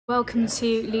Welcome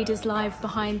to Leaders Live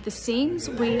behind the scenes.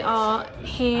 We are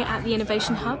here at the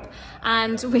Innovation Hub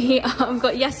and we've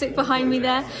got Yasik behind me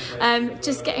there,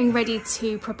 just getting ready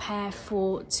to prepare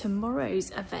for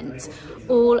tomorrow's event,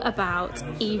 all about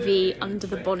EV under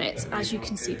the bonnet. As you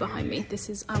can see behind me, this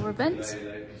is our event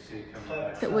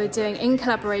that we're doing in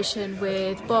collaboration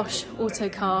with Bosch,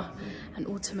 Autocar and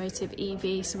Automotive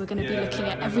EV. So we're going to be looking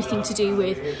at everything to do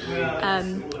with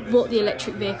what the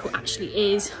electric vehicle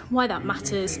actually is, why that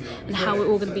matters, and how we're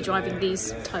all going to be driving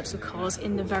these types of cars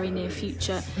in the very near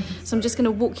future. So I'm just going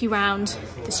to walk you around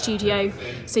the studio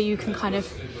so you can kind of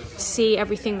see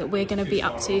everything that we're going to be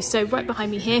up to. So right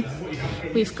behind me here,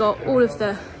 we've got all of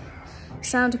the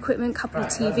sound equipment, couple of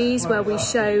TVs where we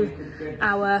show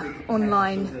our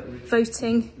online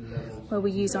voting, where we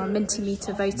use our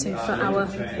Mentimeter voting for our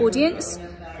audience.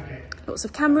 Lots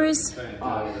of cameras.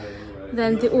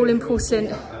 Then the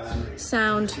all-important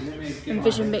sound and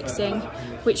vision mixing,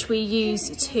 which we use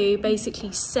to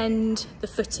basically send the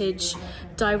footage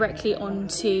directly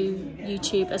onto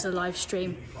YouTube as a live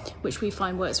stream, which we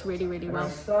find works really, really well.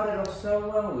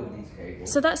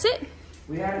 So that's it.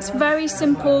 It's a very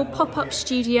simple pop-up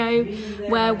studio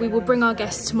where we will bring our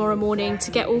guests tomorrow morning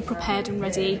to get all prepared and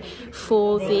ready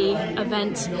for the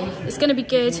event. It's going to be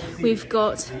good. We've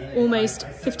got almost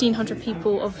 1,500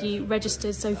 people of you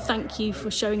registered, so thank you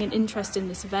for showing an interest in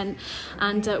this event,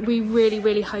 and we really,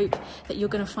 really hope that you're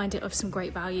going to find it of some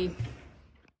great value.